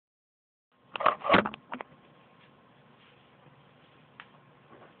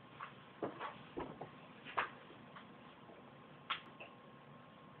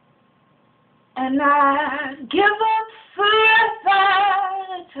And I'd give up forever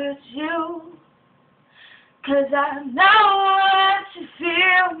to touch you, 'cause I know that you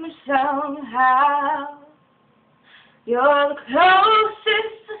feel me somehow. You're the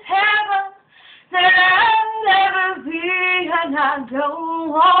closest to heaven that I'll ever be, and I don't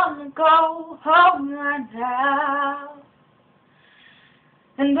want to go home right now.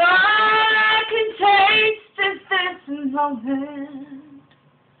 And all I can taste is this moment,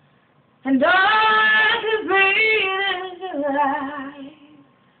 and all I can breathe is your life.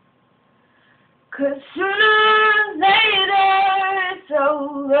 'Cause sooner or later it's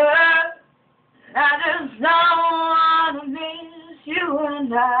over, I just don't want to miss you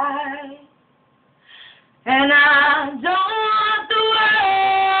and I. And I don't want the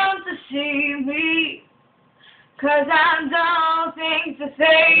world to see me, 'cause I don't think that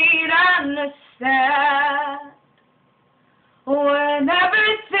they'd understand. When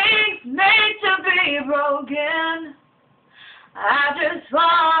everything's made to be broken, I just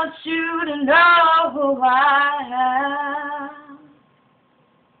want you to know who I am.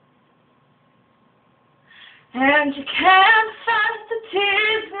 And you can't fight the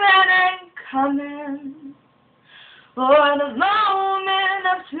tears that ain't coming, or the moment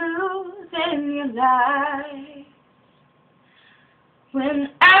of truth in your life. When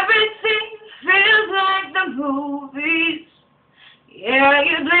everything feels like the movies, yeah,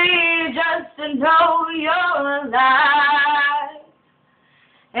 you bleed just to know you're alive.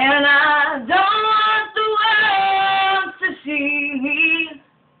 And I don't want the world to see me,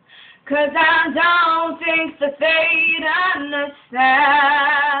 'cause I don't think that they'd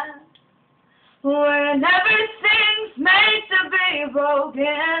understand. When everything's made to be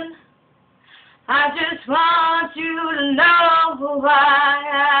broken, I just want you to know who I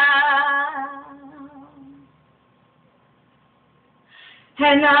am.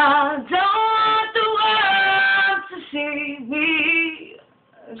 And I don't want the world to see me,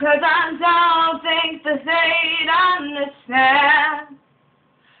 'cause I don't think that they'd understand.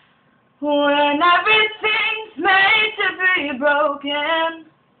 When everything's made to be broken,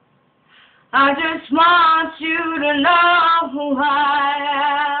 I just want you to know who I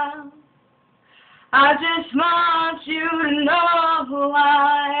am. I just want you to know who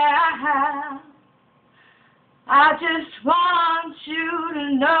I am. I just want you to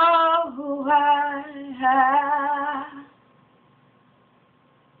know who I am.